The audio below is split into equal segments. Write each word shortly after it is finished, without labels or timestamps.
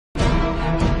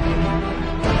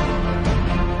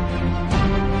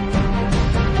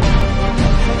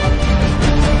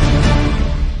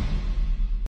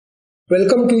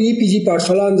Welcome to EPG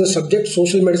Pathshala on the subject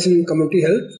Social Medicine and Community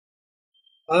Health.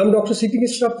 I am Dr.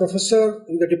 Vidya-mitra, Professor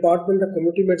in the Department of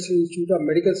Community Medicine Institute of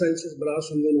Medical Sciences, Banaras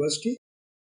Hindu University.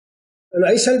 And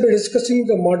I shall be discussing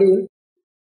the module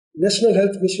National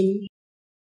Health Mission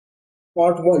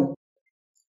Part 1.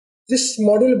 This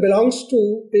module belongs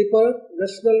to paper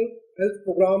National Health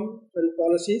Program and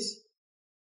Policies.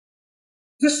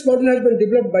 This module has been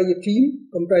developed by a team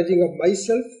comprising of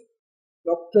myself,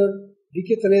 Dr.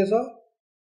 D.K. Taneza,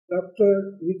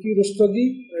 Dr. Niti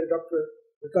Rustagi, and Dr.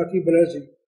 Vikati Banerjee.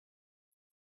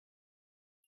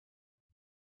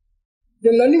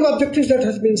 The learning objectives that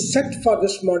has been set for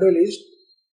this module is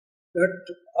that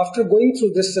after going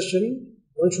through this session,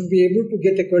 one should be able to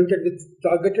get acquainted with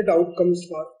targeted outcomes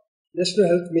for National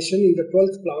Health Mission in the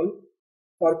 12th Plan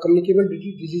for communicable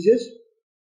diseases,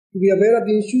 to be aware of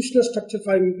the institutional structure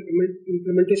for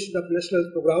implementation of National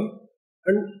Health Program,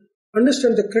 and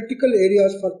understand the critical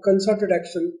areas for concerted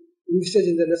action envisaged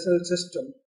in the national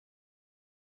system.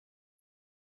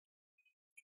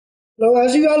 Now,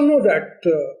 as you all know that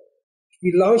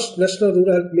we launched National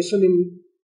Rural Health Mission in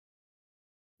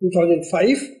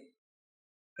 2005,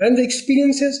 and the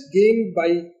experiences gained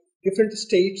by different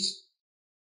states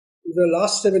in the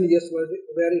last 7 years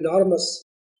were enormous.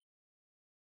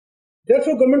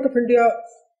 Therefore, Government of India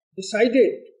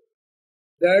decided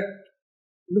that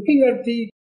looking at the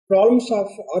problems of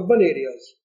urban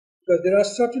areas, because there are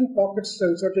certain pockets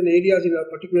and certain areas in our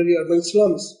particularly urban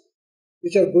slums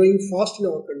which are growing fast in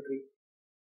our country,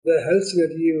 the health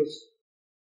scenario is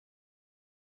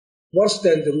worse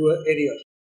than the rural areas.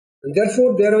 And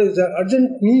therefore, there is an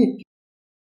urgent need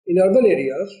in urban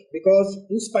areas, because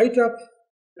in spite of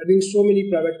having so many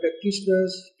private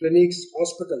practitioners, clinics,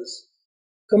 hospitals,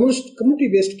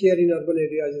 community-based care in urban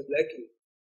areas is lacking.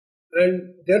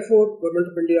 And therefore, Government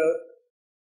of India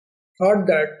thought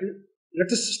that let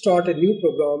us start a new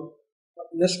program,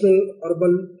 National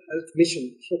Urban Health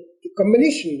Mission. So the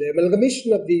combination, the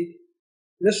amalgamation of the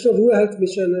National Rural Health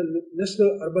Mission and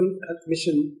National Urban Health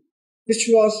Mission, which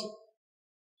was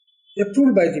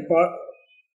approved by the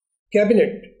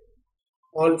Cabinet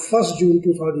on 1st June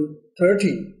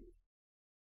 2013.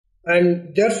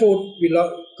 And therefore,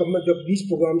 these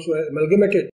programs were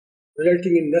amalgamated,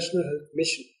 resulting in National Health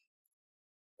Mission.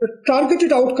 The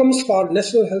targeted outcomes for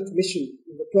National Health Mission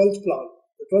in the 12th Plan.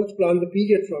 The 12th Plan, the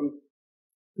period from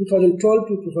 2012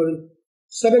 to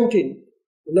 2017,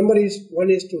 the number is one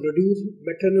is to reduce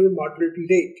maternal mortality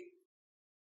rate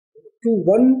to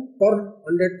 1 per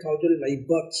 100,000 live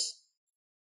births,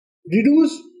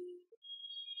 reduce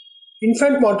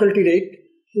infant mortality rate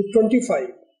to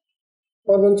 25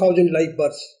 per 1,000 live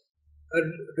births,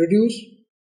 and reduce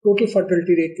total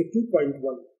fertility rate to 2.1.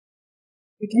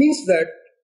 It means that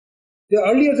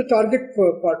earlier the target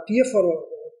for TFR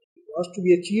was to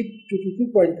be achieved to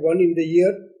 2.1 in the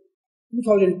year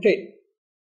 2010.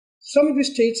 Some of the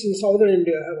states in southern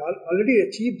India have already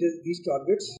achieved these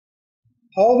targets.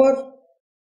 However,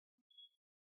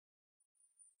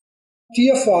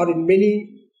 TFR in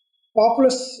many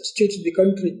populous states of the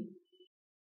country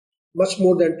much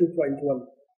more than 2.1.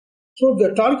 So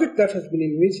the target that has been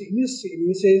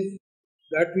envisaged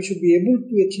that we should be able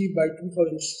to achieve by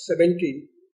 2017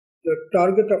 the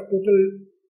target of total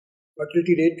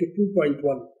fertility rate to 2.1,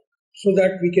 so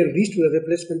that we can reach to the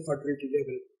replacement fertility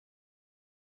level.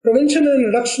 Prevention and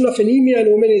reduction of anemia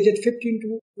in women aged 15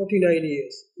 to 49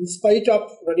 years. In spite of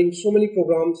running so many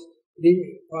programs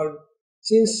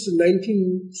since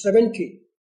 1970,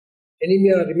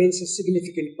 anemia remains a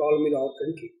significant problem in our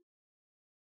country.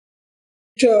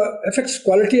 It affects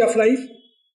quality of life.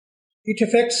 It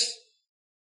affects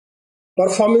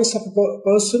performance of a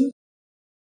person.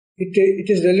 It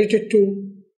is related to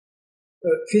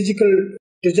physical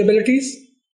disabilities,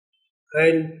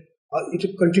 and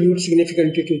it contributes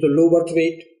significantly to the low birth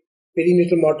weight,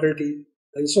 perinatal mortality,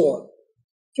 and so on.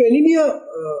 So anemia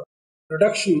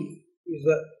reduction is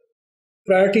a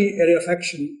priority area of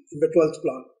action in the 12th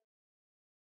Plan.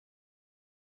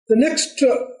 The next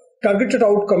targeted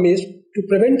outcome is to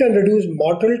prevent and reduce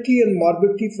mortality and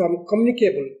morbidity from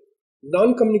communicable,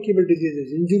 non-communicable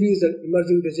diseases, injuries and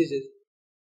emerging diseases,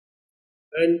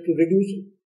 and to reduce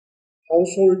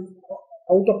household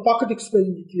out-of-pocket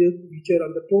expenditure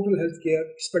on the total healthcare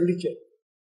expenditure.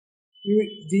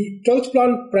 The 12th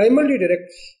Plan primarily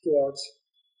directs towards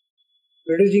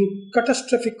reducing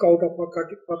catastrophic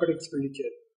out-of-pocket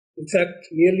expenditure. In fact,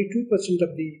 nearly 2%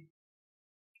 of the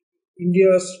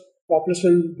India's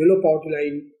population below poverty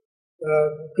line,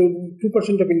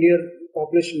 2% of Indian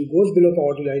population goes below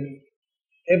poverty line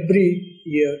every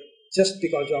year just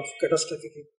because of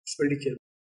catastrophic expenditure.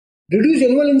 Reduce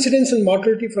annual incidence and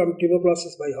mortality from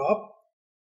tuberculosis by half,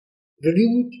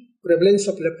 reduced prevalence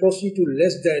of leprosy to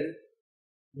less than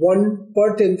 1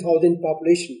 per 10,000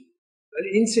 population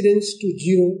and incidence to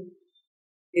 0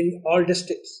 in all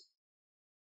districts.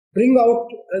 Bring out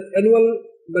an annual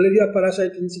malaria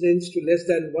parasite incidence to less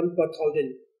than 1 per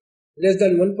thousand, less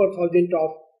than 1 per thousand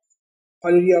of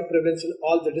malaria prevalence in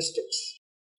all the districts.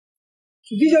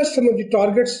 So these are some of the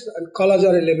targets, and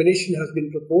Kala-Jar elimination has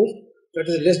been proposed. That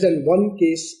is less than 1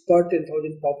 case per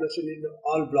 10,000 population in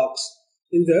all blocks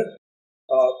in the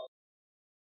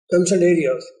concerned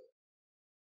areas.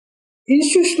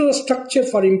 Institutional structure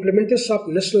for implementation of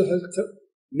National Health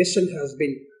Mission has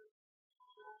been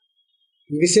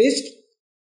envisaged.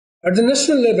 At the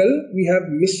national level, we have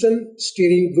Mission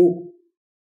Steering Group.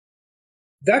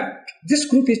 This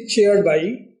group is chaired by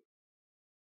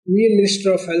Union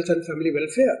Minister of Health and Family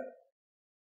Welfare,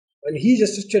 and he is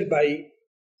assisted by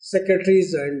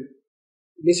secretaries and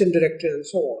mission director and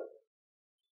so on.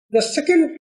 The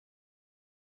second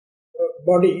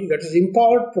body, that is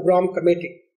Empowered Program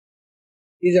Committee,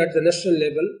 is at the national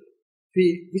level,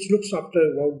 which looks after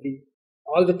about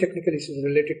all the technical issues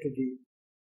related to the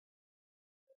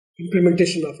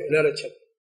implementation of NRHM,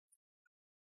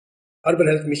 Urban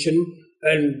Health Mission,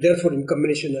 and therefore in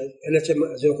combination as NHM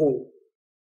as a whole.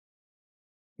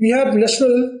 We have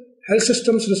National Health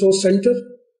Systems Resource Center,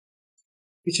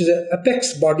 which is an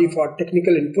apex body for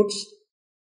technical inputs,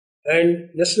 and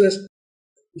National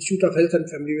Institute of Health and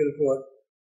Family Welfare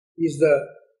is the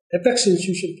apex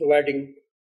institution providing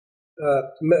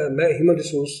human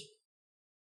resource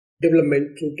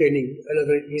development through training and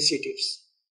other initiatives.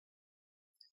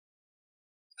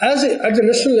 At the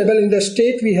national level, in the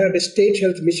state, we have a State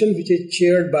Health Mission, which is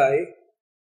chaired by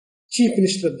Chief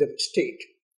Minister of the state.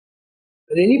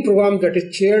 And any program that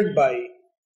is chaired by a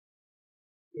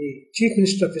Chief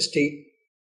Minister of the state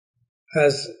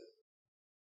has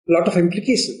a lot of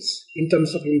implications in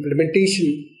terms of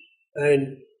implementation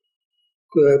and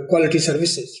quality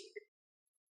services.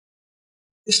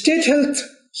 The State Health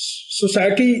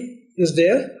Society is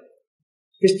there,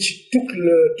 which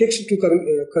takes into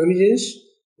cognizance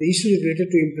the issues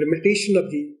related to implementation of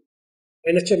the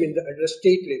NHM at the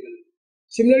state level.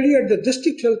 Similarly, at the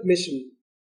District Health Mission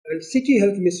and City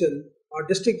Health Mission or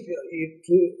District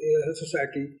Health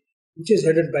Society, which is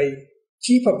headed by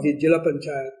Chief of the Jila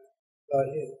Panchayat,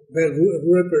 where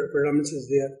rural predominance is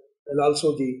there, and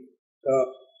also the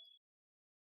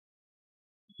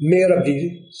mayor of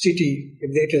the city,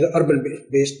 if it is an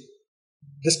urban-based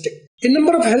district. A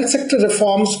number of health sector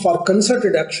reforms for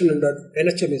concerted action under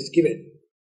NHM is given.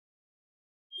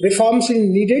 Reforms are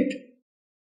needed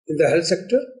in the health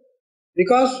sector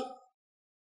because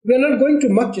we are not going to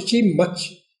achieve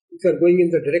much if we are going in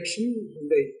the direction in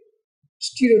the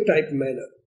stereotype manner.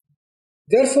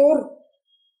 Therefore,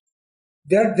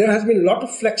 there has been a lot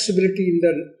of flexibility in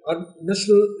the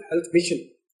National Health Mission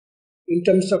in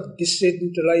terms of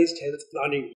decentralized health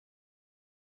planning,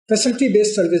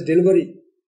 facility-based service delivery,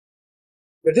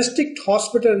 the district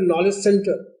hospital and knowledge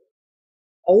center,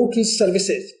 outreach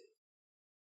services,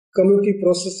 community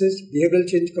processes, behavioral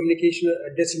change communication,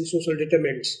 addressing social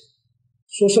determinants,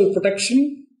 social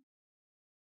protection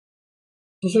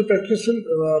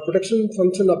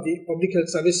function of the public health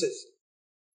services,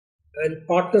 and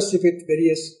partnership with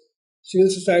various civil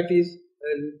societies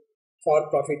and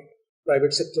for-profit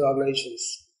private sector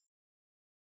organizations.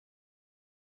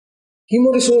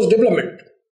 Human resource development,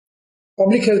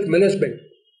 public health management,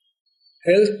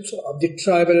 health of the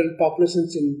tribal and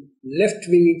populations in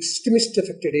left-wing extremist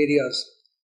affected areas,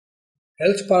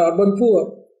 health for urban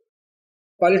poor,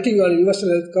 piloting on universal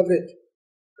health coverage,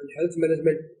 and health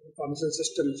management information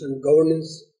systems and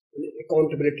governance and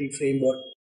accountability framework.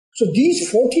 So these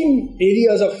 14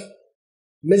 areas of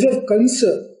major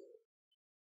concern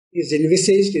is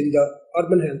envisaged in the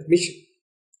Urban Health Mission.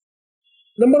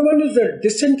 Number one is the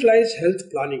decentralized health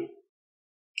planning.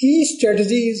 Key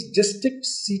strategy is District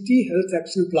City Health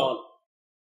Action Plan,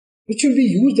 which will be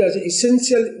used as an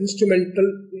essential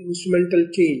instrumental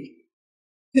change.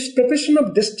 This preparation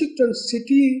of District and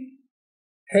City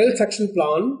Health Action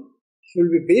Plan will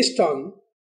be based on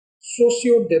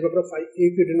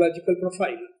socio-demographical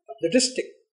profile of the district.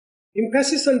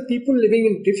 Emphasis on people living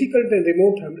in difficult and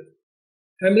remote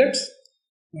hamlets,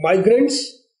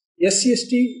 migrants,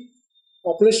 SC/ST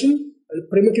population, and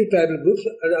primitive tribal groups,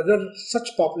 and other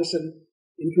such population,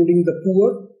 including the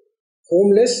poor,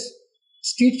 homeless,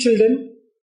 street children,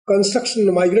 construction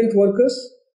migrant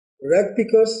workers, rag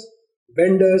pickers,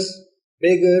 vendors,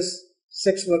 beggars,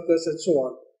 sex workers, and so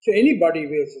on. So anybody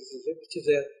which is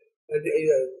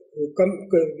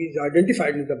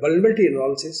identified in the vulnerability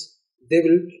analysis, they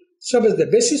will serve as the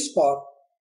basis for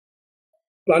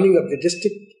planning of the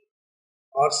district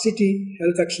or city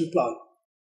health action plan.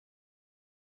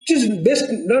 It is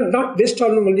not based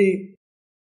on only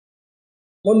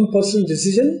one person's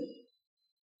decision.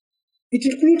 It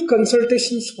includes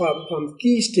consultations from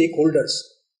key stakeholders,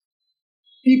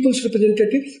 people's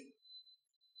representatives,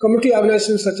 community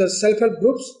organizations such as self-help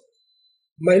groups,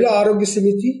 Mahila Arogya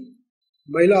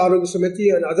Samiti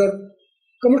and other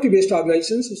community-based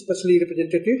organizations, especially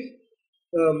representative,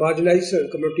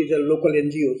 marginalized communities and local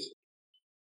NGOs.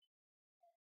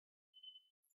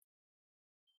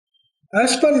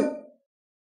 As per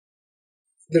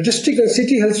the District and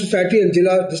City Health Society and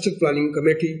Jilla District Planning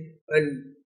Committee, and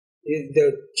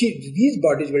these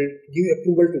bodies will give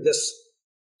approval to this.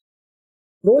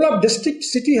 Role of District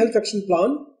City Health Action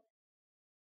Plan.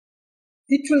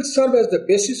 It will serve as the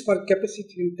basis for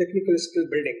capacity and technical skill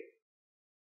building.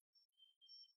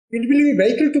 It will be a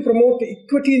vehicle to promote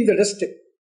equity in the district.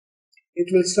 It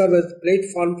will serve as a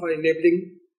platform for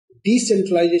enabling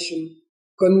decentralization,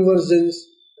 convergence,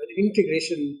 and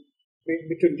integration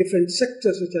between different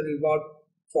sectors which are involved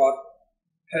for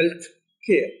health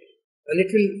care. And it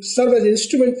will serve as an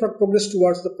instrument for progress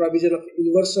towards the provision of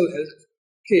universal health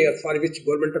care for which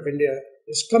Government of India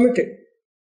is committed.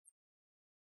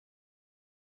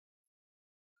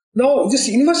 Now, this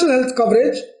universal health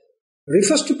coverage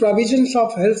refers to provisions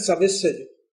of health services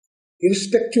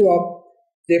irrespective of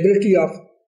the ability of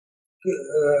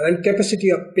and capacity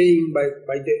of paying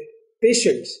by the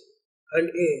patients, and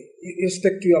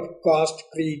irrespective of caste,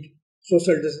 creed,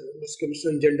 social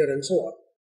discrimination, gender, and so on.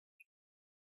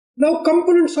 Now,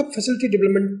 components of facility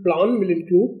development plan will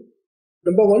include: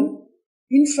 number one,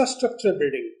 infrastructure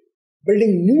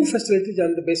building new facilities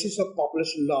on the basis of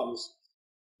population norms,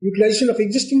 utilization of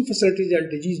existing facilities and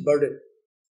disease burden.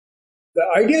 The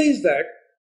idea is that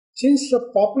since the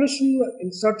population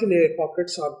in certain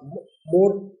pockets are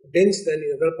more dense than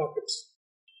in other pockets,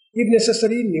 if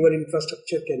necessary, newer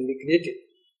infrastructure can be created.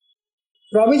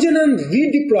 Provision and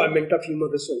redeployment of human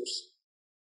resource,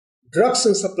 drugs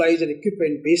and supplies and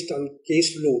equipment based on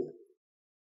case load.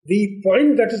 The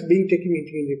point that is being taken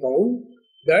into account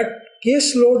that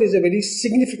case load is a very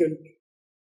significant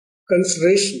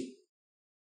consideration,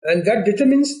 and that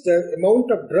determines the amount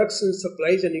of drugs and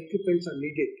supplies and equipments are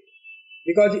needed.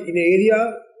 Because in an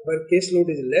area where case load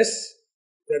is less,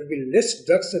 there will be less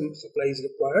drugs and supplies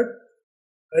required,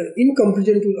 and in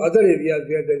comparison to other areas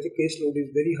where the case load is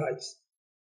very high.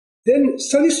 Then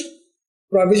service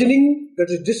provisioning, that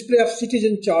is display of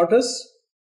citizen charters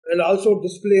and also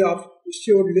display of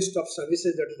issued list of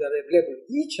services that are available.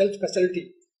 Each health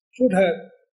facility should have,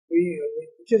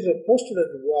 which is posted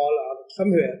at the wall or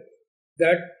somewhere,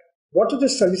 that what are the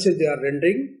services they are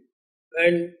rendering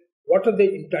and what are the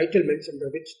entitlements under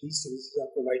which these services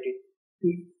are provided to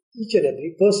each and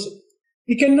every person.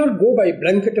 We cannot go by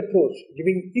blanket approach,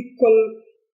 giving equal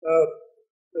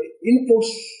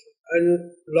inputs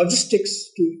and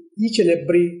logistics to each and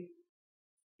every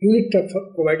unit of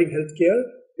providing healthcare,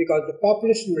 because the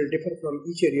population will differ from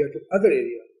each area to other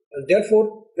area, and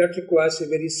therefore that requires a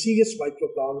very serious micro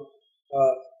plan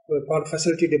for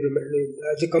facility development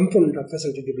as a component of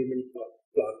facility development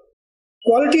plan.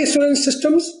 Quality assurance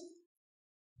systems,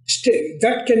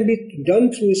 that can be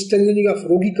done through strengthening of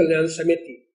Rogi Kalyan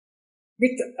Samiti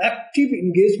with active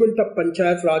engagement of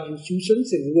Panchayat Raj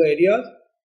institutions in rural areas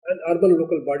and urban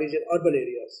local bodies in urban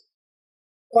areas.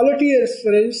 Quality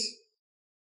assurance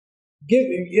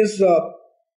is a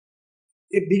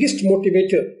biggest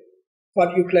motivator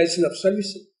for utilization of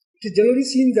services. It is generally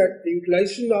seen that the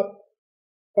utilization of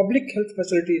public health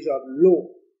facilities are low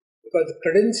because the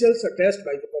credentials attached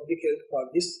by the public health for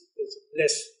this is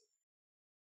less.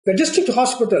 The district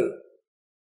hospital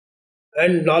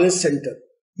and knowledge center.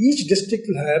 Each district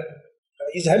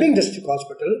is having district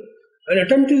hospital, and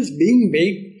attempt is being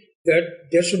made that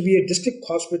there should be a district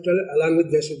hospital along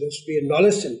with there should be a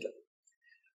knowledge center.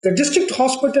 The district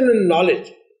hospital and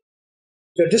knowledge.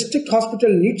 The district hospital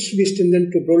needs to be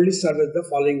strengthened to broadly serve as the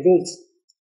following roles.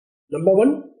 Number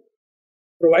one,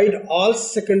 provide all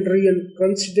secondary and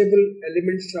considerable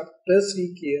elements of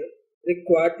tertiary care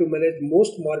required to manage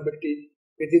most morbidity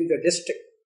within the district.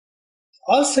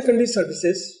 All secondary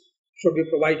services should be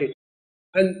provided,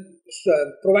 and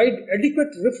provide adequate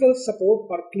referral support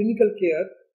for clinical care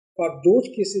for those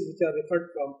cases which are referred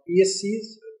from PSCs,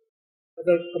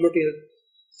 other community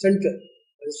center,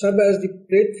 and serve as the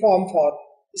platform for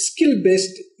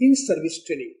skill-based in-service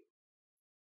training.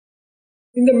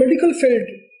 In the medical field,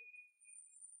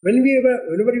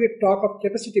 whenever we talk of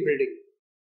capacity building,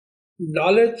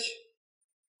 knowledge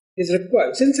is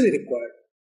required, essentially required.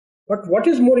 But what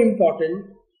is more important,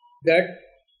 that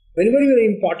whenever you are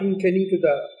imparting training to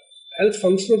the health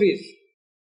functionaries,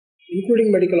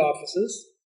 including medical officers,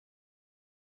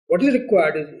 what is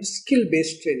required is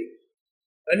skill-based training.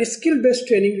 And skill-based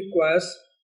training requires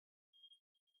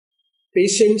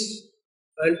patients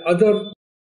and other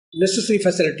necessary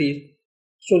facilities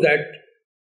so that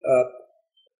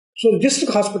so the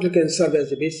district hospital can serve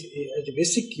as a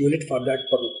basic unit for that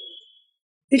purpose.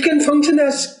 It can function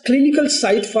as clinical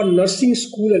site for nursing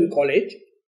school and college,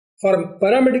 for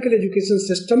paramedical education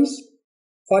systems,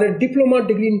 for a diploma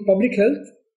degree in public health,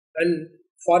 and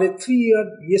for a 3-year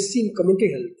BSc in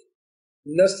community health,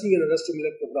 nursing and other similar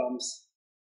programs.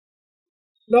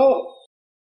 Now,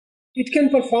 it can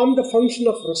perform the function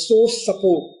of resource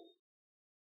support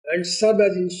and serve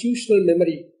as institutional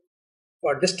memory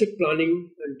for district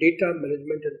planning and data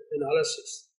management and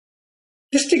analysis.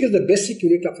 District is the basic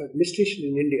unit of administration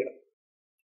in India.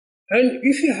 And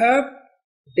if you have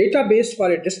database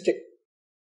for a district,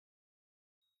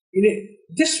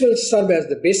 this will serve as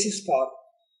the basis for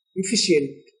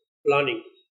efficient planning.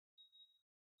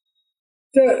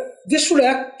 This should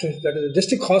act, that is, the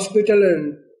district hospital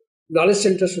and knowledge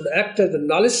center should act as the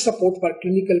knowledge support for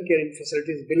clinical care in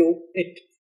facilities below it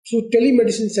through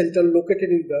telemedicine center located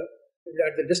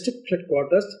at the district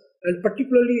headquarters, and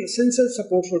particularly essential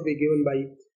support should be given by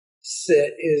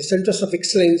centers of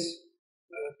excellence,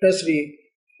 tertiary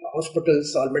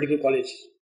hospitals or medical colleges.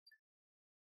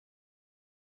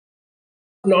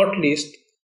 Not least,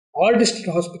 all district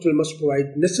hospitals must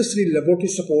provide necessary laboratory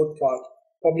support for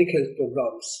public health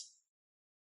programs.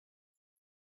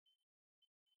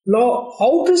 Now,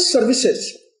 outreach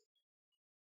services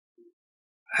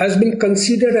has been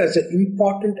considered as an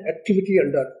important activity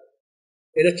under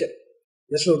NHM,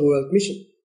 National Rural Health Mission.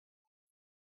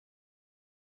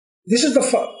 This is the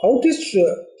outreach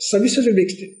services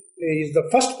is the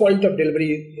first point of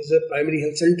delivery is a primary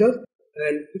health center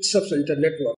and its sub-center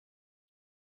network.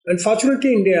 And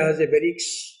fortunately, India has a very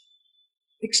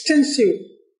extensive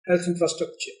health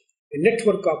infrastructure, a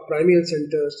network of primary health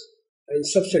centers and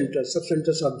sub-centers.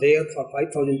 Sub-centers are there for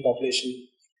 5,000 population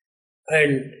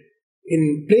and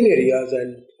in plain areas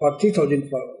and for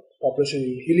 3,000 population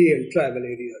in hilly and tribal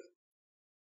areas.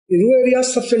 In rural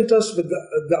areas, sub-centers with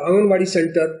the Anganwadi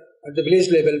center at the village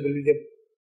level will be the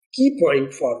key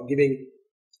point for giving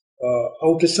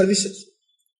outreach services.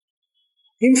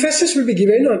 Emphasis will be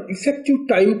given on effective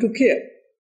time to care.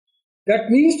 That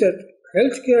means that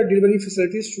healthcare delivery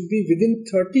facilities should be within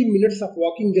 30 minutes of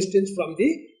walking distance from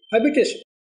the habitation.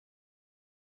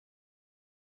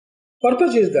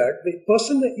 Purpose is that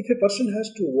if a person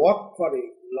has to walk for a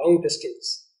long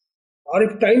distance, or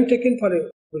if time taken for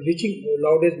reaching,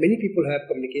 nowadays many people have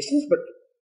communications, but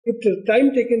if the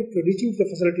time taken to reaching the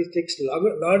facilities takes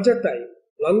longer time,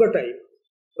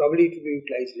 probably it will be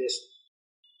utilized less.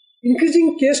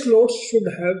 Increasing case loads should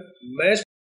have matched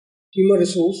human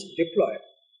resource deployed.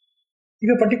 If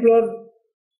a particular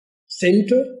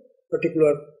center,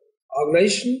 particular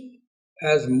organization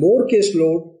has more case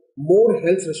load, more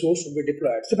health resource should be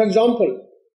deployed. So, for example,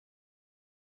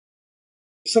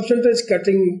 sub-center is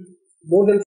cutting more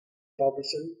than 4%,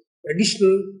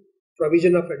 additional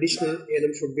provision of additional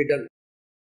A&M should be done.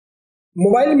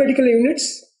 Mobile medical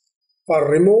units for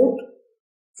remote,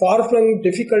 far-flung,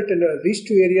 difficult and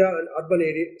reach-to area and urban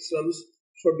area slums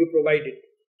should be provided.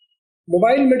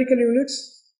 Mobile medical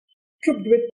units equipped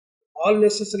with all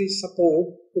necessary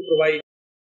support to provide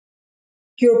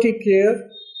curative care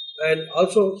and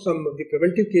also some of the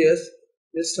preventive cares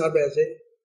will serve as an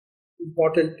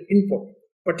important input,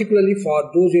 particularly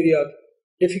for those areas,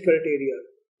 difficult areas.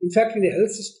 In fact, in a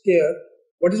health care,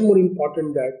 what is more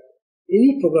important that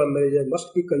any program manager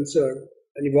must be concerned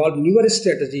and evolve newer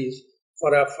strategies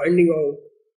for finding out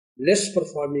less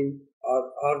performing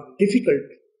or difficult,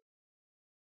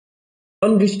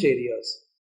 unreached areas.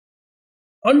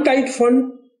 Untied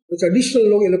fund with additional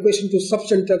low allocation to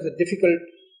sub-centers with difficult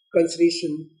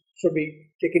consideration should be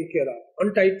taken care of.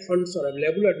 Untied funds are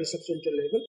available at the sub-center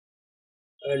level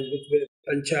and with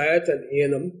panchayat and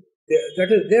A&M.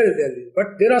 That is there.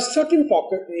 But there are certain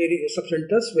pocket area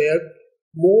sub-centers where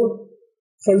more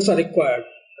funds are required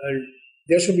and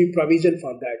there should be provision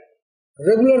for that.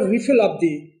 Regular refill of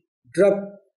the drugs,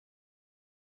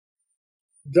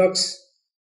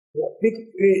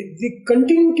 the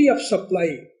continuity of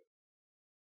supply,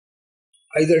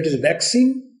 either it is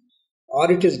vaccine or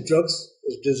it is drugs,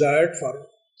 is desired for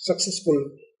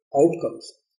successful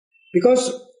outcomes.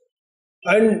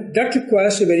 And that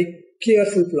requires a very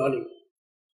careful planning.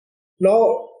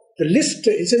 Now, the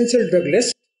essential drug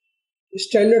list,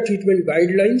 standard treatment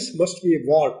guidelines must be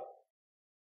evolved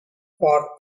for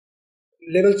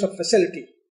levels of facility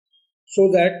so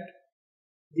that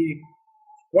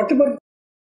whatever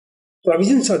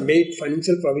provisions are made,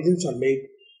 financial provisions are made,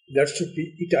 that should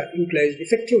be utilized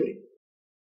effectively.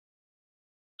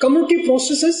 Community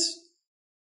processes,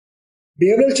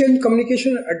 behavioral change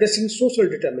communication addressing social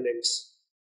determinants.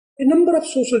 A number of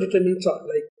social determinants are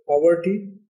like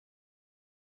poverty,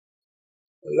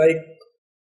 like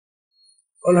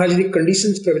unhygienic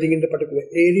conditions prevailing in the particular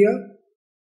area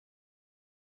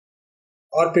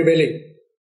are prevailing.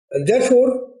 And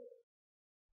therefore,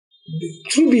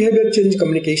 through behavior change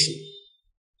communication,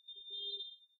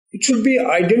 it should be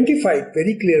identified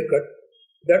very clear cut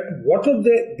that what are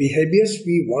the behaviors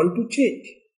we want to change.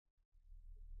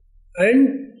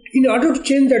 And in order to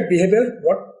change that behavior,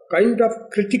 what kind of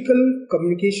critical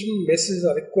communication messages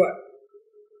are required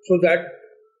so that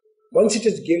once it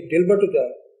is delivered to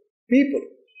the people,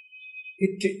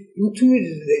 it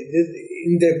infuses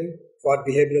in them for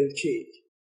behavioral change.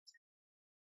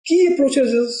 Key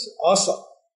approaches is ASA,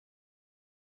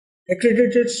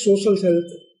 Accredited Social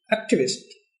Health Activist,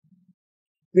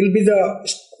 will be the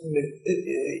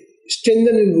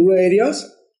strengthened in rural areas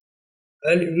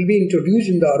and will be introduced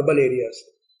in the urban areas.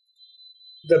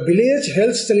 The Village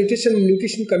Health Sanitation and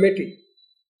Nutrition Committee,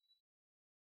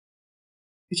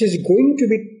 which is going to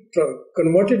be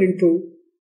converted into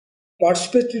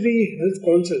participatory health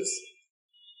councils.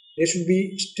 They should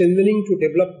be strengthening to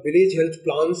develop village health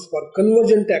plans for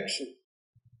convergent action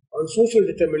on social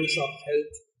determinants of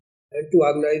health and to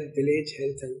organize village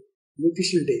health and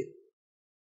nutrition day.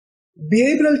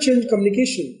 Behavioral change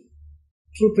communication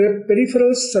through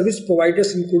peripheral service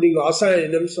providers including ASA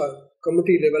and NMs or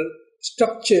community level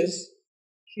structures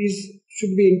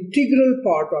should be an integral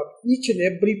part of each and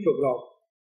every program.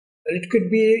 And it could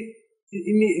be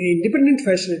in independent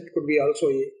fashion, it could be also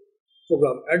a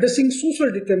program addressing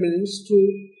social determinants through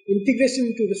integration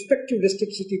into respective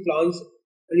district city plans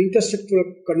and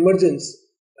intersectoral convergence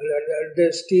at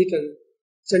the state and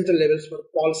central levels for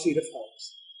policy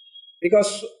reforms.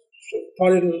 Because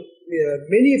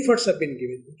many efforts have been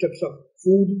given in terms of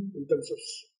food, in terms of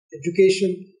education,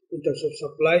 in terms of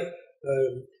supply,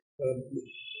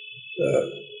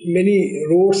 many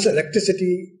roads,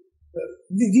 electricity.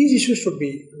 These issues should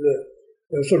be,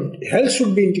 so health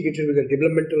should be integrated with the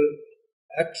developmental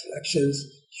actions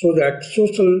so that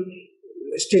social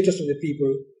status of the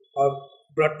people are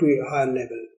brought to a higher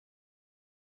level.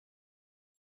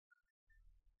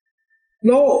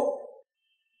 Now,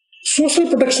 social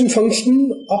protection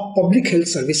function of public health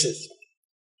services.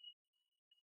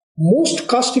 Most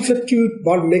cost-effective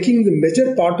by making the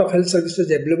major part of health services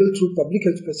available through public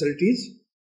health facilities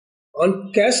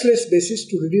on cashless basis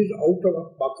to reduce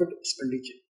out-of-pocket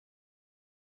expenditure.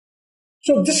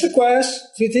 So this requires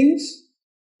three things.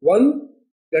 One,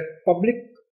 that public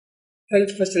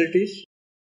health facilities,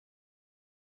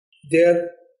 their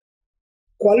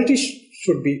quality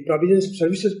should be, provisions of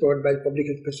services provided by public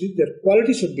health facilities, their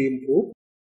quality should be improved.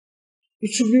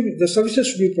 The services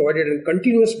should be provided on a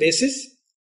continuous basis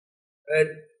and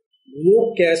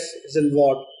no cash is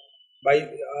involved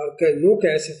no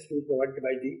cash is to be provided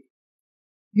by the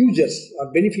users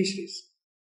or beneficiaries.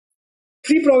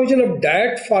 Free provision of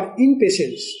diet for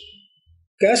inpatients,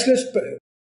 cashless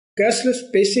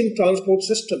patient transport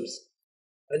systems,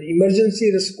 and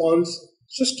emergency response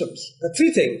systems. The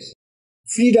three things: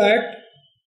 free diet,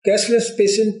 cashless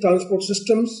patient transport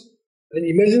systems, and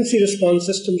emergency response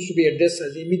systems should be addressed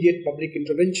as immediate public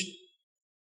intervention.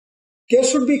 Care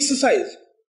should be exercised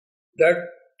that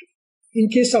in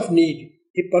case of need,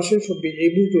 a person should be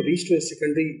able to reach to a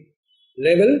secondary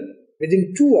level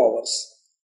within 2 hours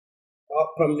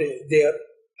from their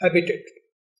habitat.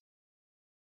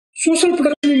 Social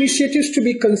protection initiatives to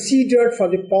be considered for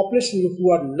the population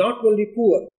who are not only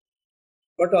poor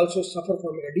but also suffer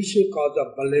from additional cause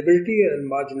of vulnerability and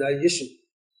marginalization,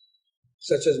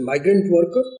 such as migrant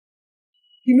worker.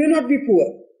 He may not be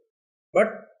poor, but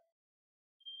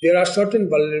there are certain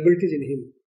vulnerabilities in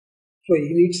him, so he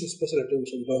needs special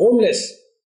attention. The homeless,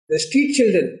 the street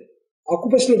children,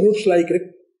 occupational groups like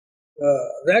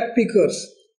rag pickers,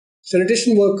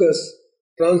 sanitation workers,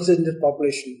 transgender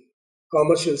population,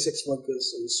 commercial sex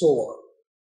workers, and so on.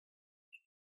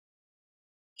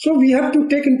 So we have to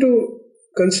take into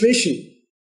consideration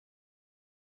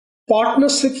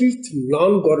partnership with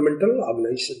non-governmental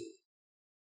organizations,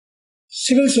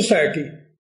 civil society,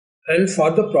 and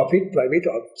for-the-profit private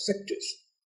sectors.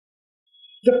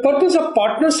 The purpose of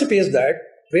partnership is that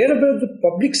wherever the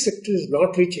public sector is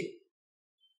not reaching,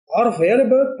 or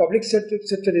wherever public sector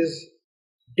is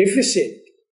deficient,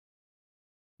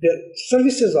 the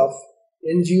services of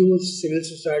NGOs, civil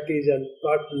societies, and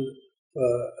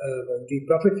the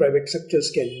profit private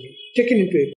sectors can be taken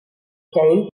into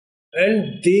account,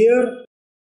 and their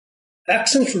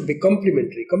action should be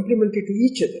complementary to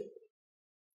each other.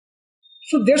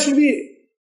 So there should be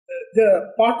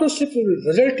the partnership will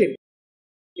result in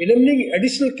enabling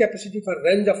additional capacity for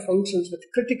range of functions with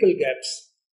critical gaps.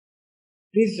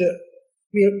 Please,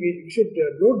 we should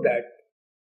note that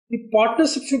the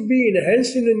partnership should be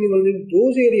enhanced in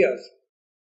those areas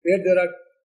where there are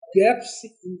gaps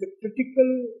in the critical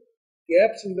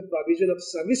gaps in the provision of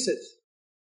services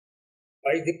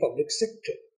by the public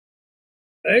sector.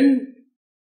 And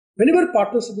whenever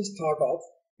partnership is thought of,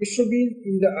 it should be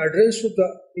in the adherence to the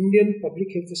Indian Public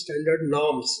Health Standard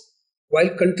norms while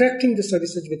contracting the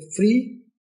services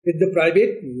with the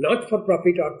private,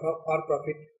 not-for-profit or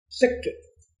for-profit sector.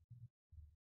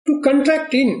 To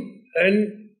contract in,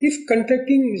 and if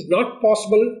contracting is not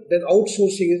possible, then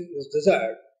outsourcing is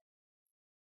desired,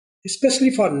 especially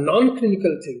for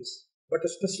non-clinical things, but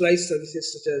specialized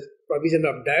services such as provision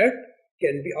of diet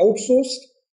can be outsourced,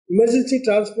 emergency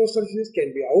transport services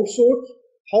can be outsourced,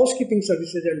 housekeeping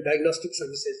services and diagnostic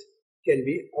services can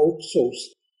be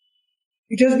outsourced.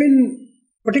 It has been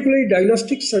particularly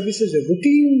diagnostic services,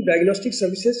 routine diagnostic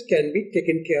services can be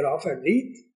taken care of at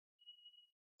the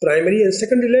primary and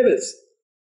secondary levels.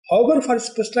 However, for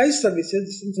specialized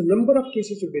services, since the number of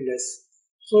cases will be less,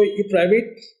 so a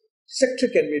private sector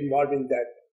can be involved in that.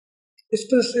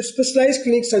 Specialized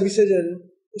clinic services and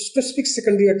specific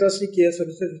secondary or tertiary care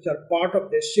services which are part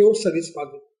of the shared service for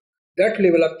that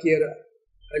level of care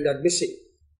and are missing.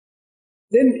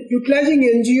 Then utilizing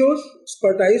NGOs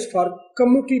expertise for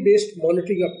community-based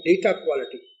monitoring of data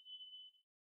quality.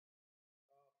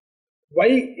 Why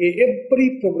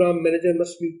every program manager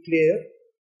must be clear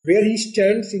where he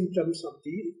stands in terms of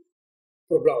the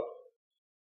program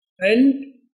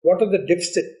and what are the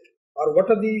deficits or what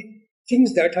are the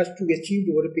things that has to be achieved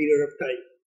over a period of time.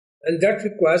 And that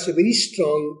requires a very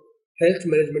strong health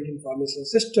management information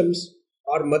systems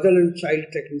or mother and child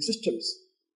tracking systems.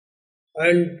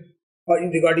 And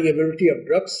regarding availability of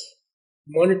drugs,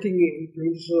 monitoring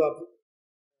implementation of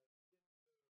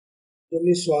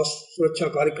Janani Swasthya Suraksha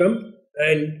Karyakram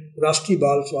and Rashtriya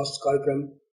Bal Swasthya Karyakram,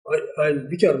 and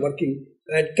which are working,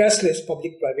 and cashless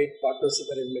public-private partnership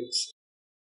arrangements.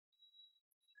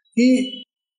 The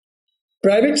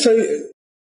private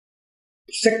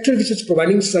sector which is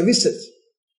providing services,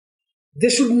 they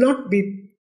should not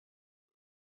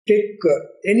take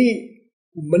any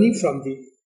money from the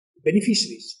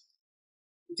beneficiaries.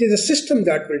 It is a system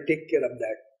that will take care of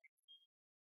that.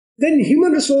 Then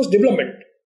human resource development.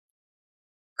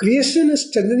 Creation and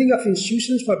strengthening of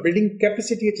institutions for building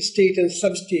capacity at state and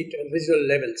sub-state and regional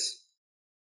levels.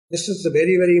 This is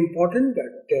very, very important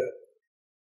that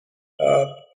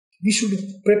we should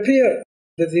prepare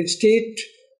that the state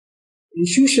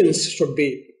institutions should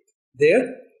be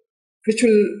there, which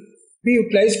will be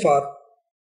utilized for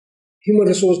human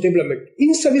resource development.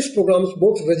 In-service programs,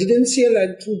 both residential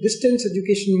and through distance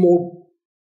education mode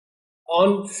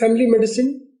on family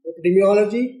medicine,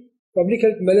 epidemiology, public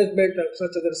health management and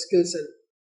such other skills and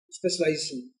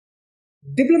specialization.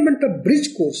 Development of bridge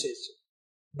courses.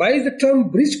 By the term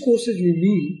bridge courses, we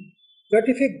mean that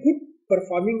if a good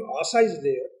performing ASA is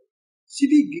there,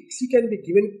 she can be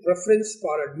given preference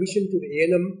for admission to the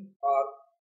A&M or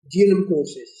GNM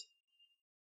courses.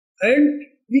 And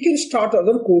we can start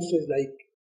other courses like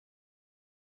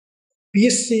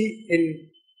PSc in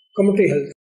community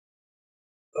health,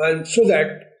 and so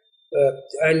that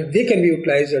and they can be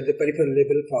utilized at the peripheral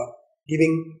level for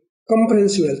giving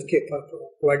comprehensive health care, for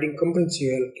providing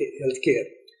comprehensive health care.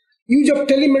 Use of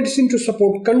telemedicine to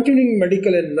support continuing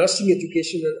medical and nursing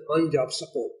education and on-job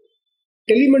support.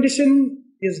 Telemedicine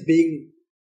is being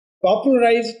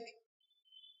popularized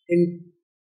in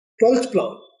 12th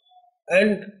plan,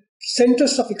 and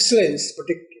centers of excellence,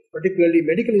 particularly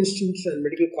medical institutes and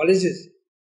medical colleges,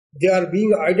 they are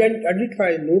being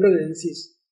identified nodal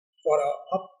agencies for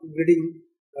upgrading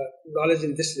knowledge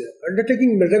in this area.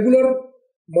 Undertaking regular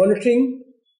monitoring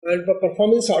and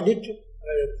performance audit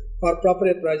for proper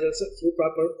appraisal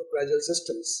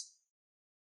systems.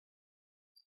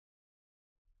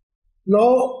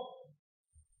 Now,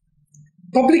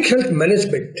 public health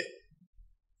management.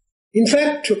 In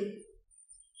fact,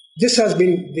 this has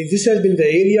been the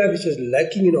area which is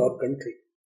lacking in our country.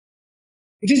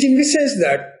 It is envisaged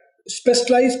that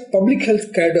specialized public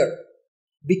health cadre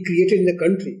be created in the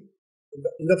country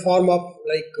in the form of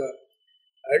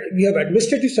we have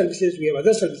administrative services, we have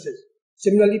other services.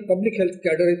 Similarly, public health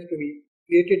cadre is to be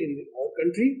created in our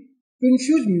country to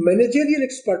infuse managerial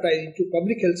expertise into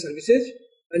public health services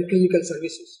and clinical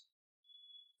services.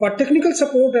 For technical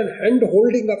support and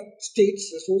hand-holding of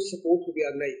states, resource support to be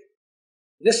organized.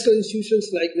 National institutions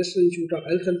like National Institute of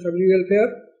Health and Family Welfare,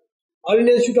 All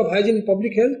India Institute of Hygiene and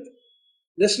Public Health,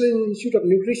 National Institute of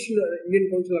Nutrition,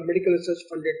 Indian Council of Medical Research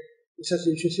funded research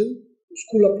institution,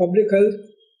 School of Public Health,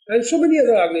 and so many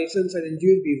other organizations and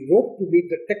NGOs we wrote to meet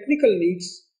the technical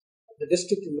needs of the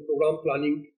district in the program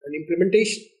planning and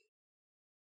implementation.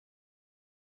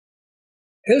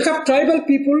 Health of tribal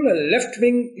people and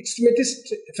left-wing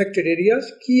extremist affected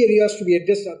areas, key areas to be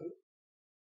addressed are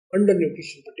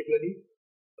undernutrition particularly,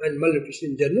 and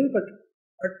malnutrition in general, but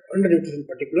undernutrition in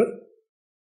particular.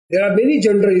 There are many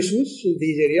gender issues in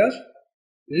these areas,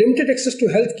 limited access to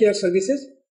healthcare services,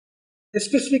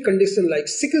 especially conditions like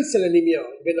sickle cell anemia,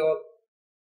 when our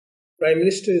Prime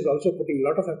Minister is also putting a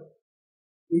lot of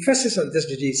emphasis on this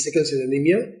disease, sickle cell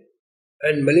anemia,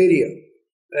 and malaria,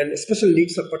 and special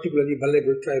needs of particularly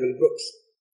vulnerable tribal groups.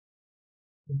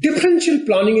 Differential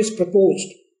planning is proposed.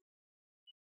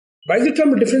 By the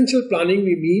term differential planning,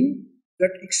 we mean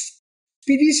that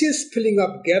expeditious filling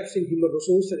up gaps in human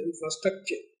resource and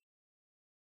infrastructure.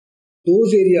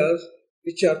 Those areas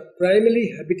which are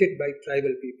primarily habited by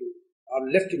tribal people are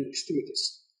left in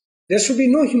extremities. There should be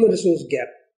no human resource gap.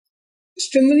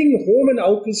 Strengthening home and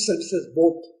outreach services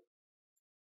both.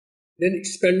 Then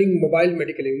expanding mobile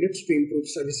medical units to improve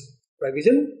service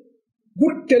provision.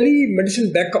 Good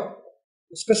telemedicine backup,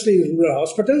 especially in rural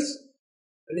hospitals.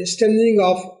 And strengthening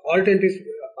of alternative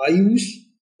IUs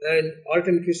and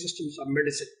alternative systems of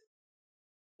medicine.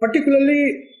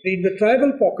 Particularly in the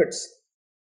tribal pockets,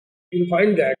 you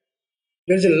find that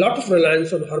there is a lot of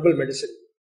reliance on herbal medicine.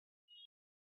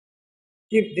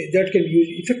 That can be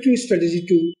used effective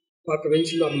strategy for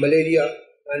prevention of malaria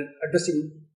and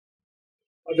addressing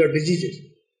other diseases.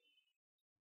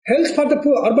 Health for the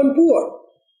urban poor,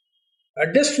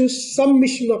 addressed through some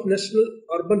mission of National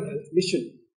Urban Health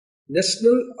Mission.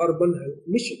 National Urban Health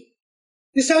Mission.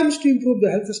 This aims to improve the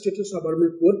health status of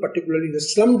urban poor, particularly the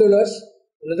slum dwellers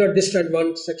and other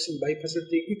disadvantaged sections by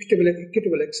facilitating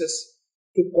equitable access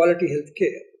to quality health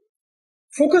care.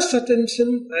 Focused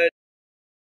attention and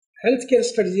healthcare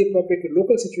strategy appropriate to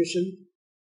local situation,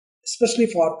 especially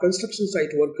for construction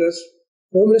site workers,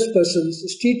 homeless persons,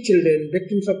 street children,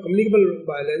 victims of communicable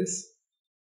violence,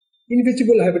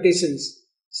 invisible habitations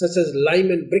such as lime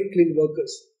and brick kiln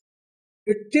workers.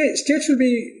 States will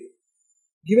be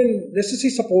given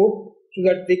necessary support so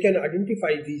that they can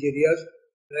identify these areas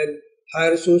and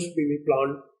higher resources will be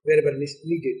planned wherever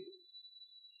needed.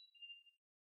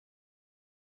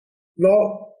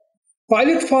 Now,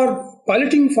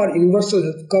 piloting for universal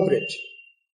health coverage.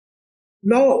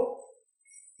 Now,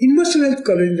 universal health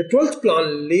coverage in the 12th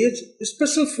plan lays a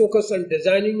special focus on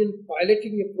designing and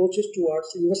piloting approaches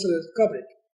towards universal health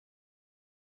coverage.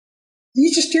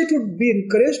 Each state would be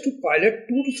encouraged to pilot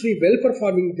 2 to 3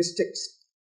 well-performing districts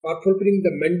for fulfilling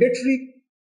the mandatory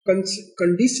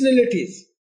conditionalities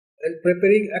and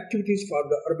preparing activities for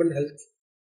the urban health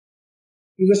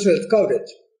universal health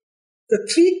coverage. The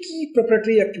 3 key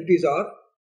preparatory activities are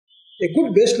a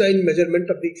good baseline measurement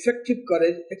of the effective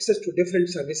coverage, access to different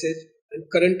services, and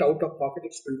current out-of-pocket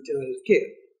expenditure on health care,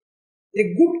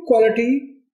 a good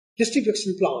quality district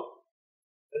action plan,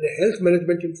 and a health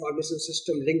management information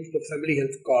system linked to the family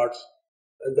health cards.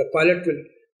 And the pilot will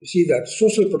see that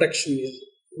social protection is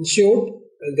ensured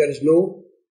and there is no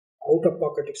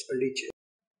out-of-pocket expenditure.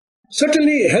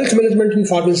 Certainly, health management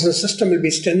information system will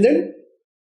be strengthened.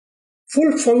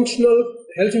 Full functional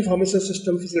health information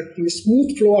system facilitating a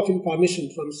smooth flow of information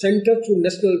from center to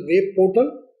national web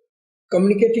portal,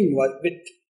 communicating with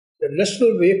the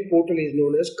national web portal is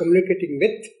known as communicating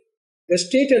with the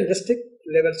state and district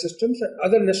level systems and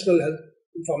other national health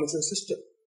information system.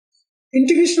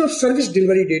 Integration of service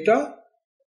delivery data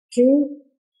through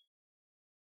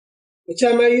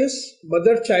HMIS,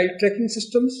 mother-child tracking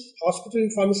systems, hospital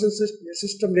information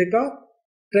system data,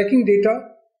 tracking data,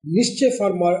 Nischay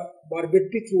for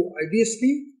morbidity through IDSP,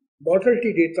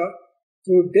 mortality data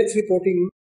through death reporting,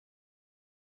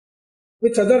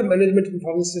 with other management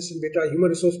information system data, human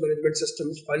resource management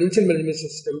systems, financial management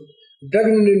system, drug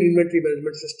and inventory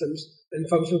management systems,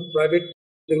 information of private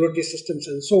regulatory systems,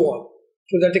 and so on,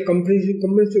 so that a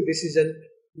comprehensive decision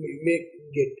may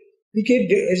get. We get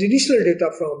additional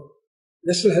data from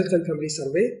National Health and Family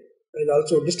Survey and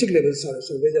also district level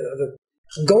surveys and other.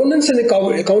 Governance and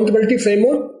accountability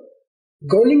framework.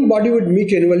 Governing body would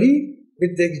meet annually,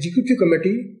 with the executive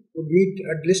committee would meet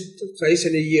at least thrice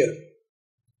in a year.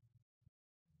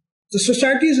 The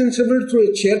society is answerable through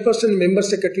a chairperson, member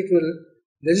secretary to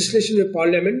legislation of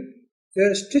parliament.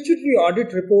 The statutory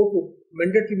audit report would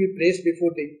mandatorily be placed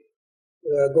before the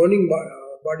governing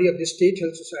body of the State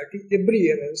Health Society every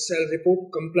year and shall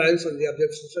report compliance on the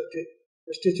objective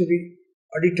statutory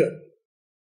auditor.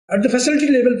 At the facility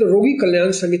level, the Rogi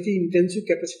Kalyan Samiti intensive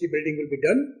capacity building will be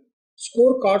done.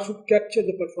 Scorecards would capture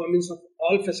the performance of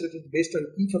all facilities based on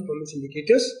key performance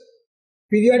indicators.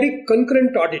 Periodic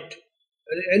concurrent audit,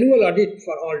 an annual audit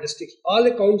for all districts. All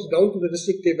accounts down to the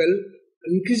district level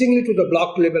and increasingly to the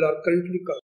block level are currently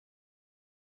covered.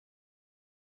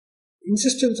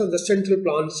 Insistence on the central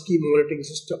plan scheme monitoring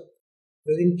system.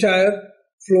 The entire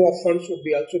flow of funds would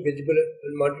be also visible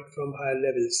and monitored from higher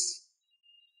levels.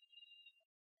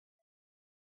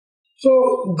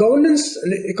 So governance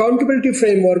and accountability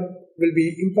framework will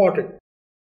be important.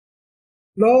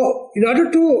 Now, in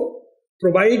order to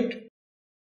provide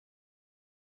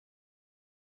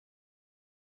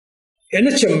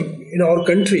NHM in our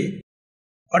country,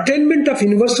 attainment of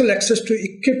universal access to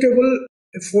equitable,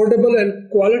 affordable and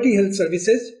quality health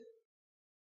services,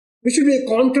 which will be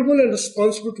accountable and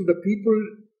responsible to the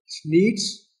people's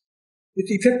needs with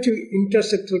effective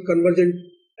intersectoral convergent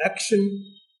action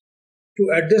to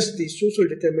address the social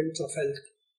determinants of health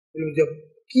will be the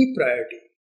key priority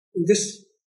in this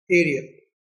area.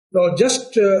 Now,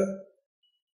 just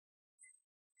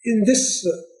in this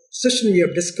session, we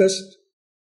have discussed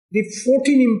the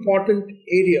 14 important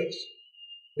areas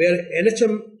where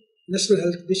NHM, National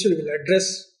Health Mission, will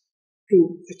address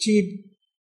to achieve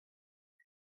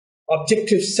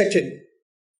objectives set in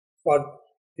for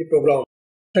the program.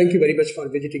 Thank you very much for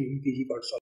visiting EPG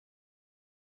Workshop.